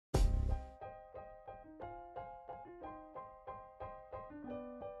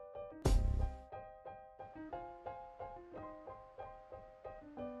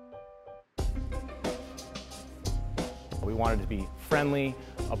We wanted to be friendly,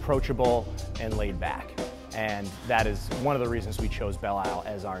 approachable, and laid back. And that is one of the reasons we chose Belle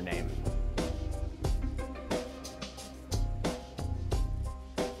as our name.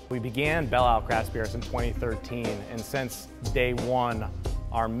 We began Belle Craft Spirits in 2013, and since day one,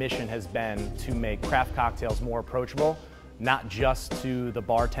 our mission has been to make craft cocktails more approachable, not just to the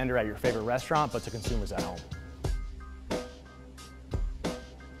bartender at your favorite restaurant, but to consumers at home.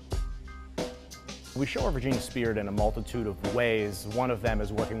 We show our Virginia spirit in a multitude of ways. One of them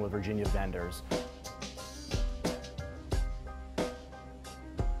is working with Virginia vendors.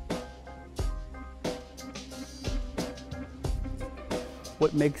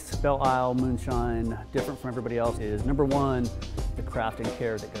 What makes Belle Moonshine different from everybody else is, number one, the craft and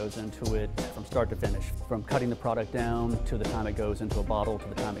care that goes into it from start to finish. From cutting the product down to the time it goes into a bottle, to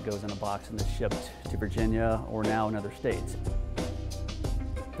the time it goes in a box and is shipped to Virginia or now in other states.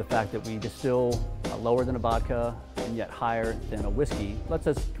 The fact that we distill lower than a vodka and yet higher than a whiskey lets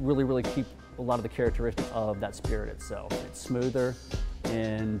us really keep a lot of the characteristics of that spirit itself. It's smoother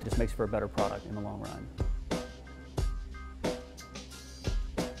and just makes for a better product in the long run.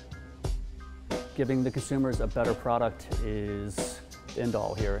 Giving the consumers a better product is the end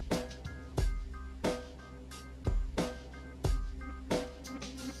all here.